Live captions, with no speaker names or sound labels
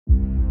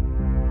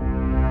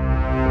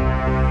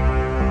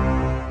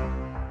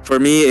For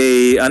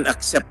me, an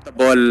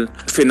unacceptable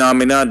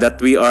phenomena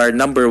that we are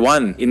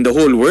 #1 in the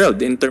whole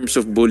world in terms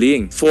of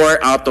bullying. 4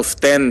 out of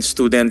 10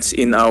 students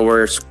in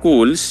our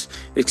schools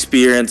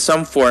experience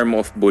some form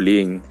of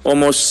bullying.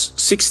 Almost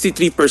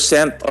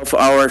 63% of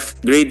our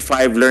grade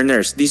 5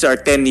 learners, these are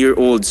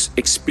 10-year-olds,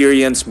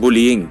 experience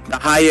bullying. The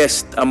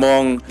highest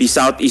among the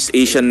Southeast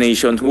Asian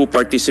nations who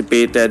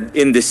participated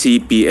in the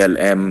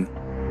CPLM.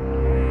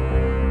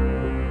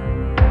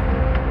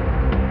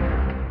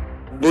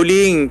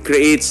 Bullying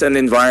creates an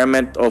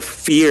environment of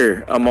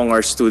fear among our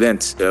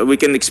students. We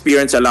can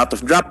experience a lot of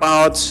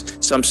dropouts.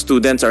 Some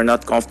students are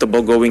not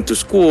comfortable going to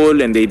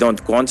school and they don't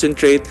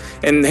concentrate.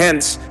 And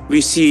hence, we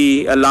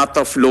see a lot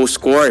of low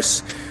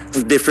scores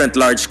of different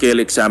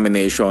large-scale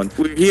examination.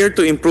 We're here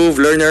to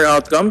improve learner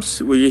outcomes.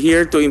 We're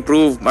here to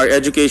improve our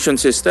education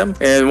system.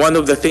 And one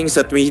of the things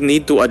that we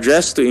need to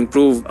address to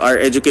improve our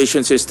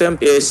education system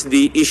is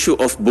the issue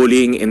of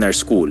bullying in our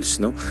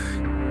schools.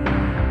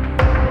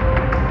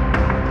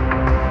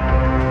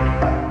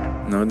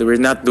 We're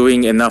not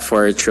doing enough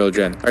for our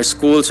children. Our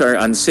schools are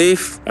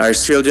unsafe, our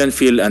children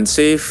feel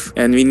unsafe,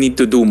 and we need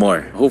to do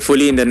more.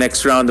 Hopefully in the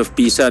next round of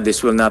PISA,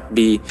 this will not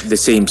be the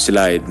same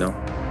slide.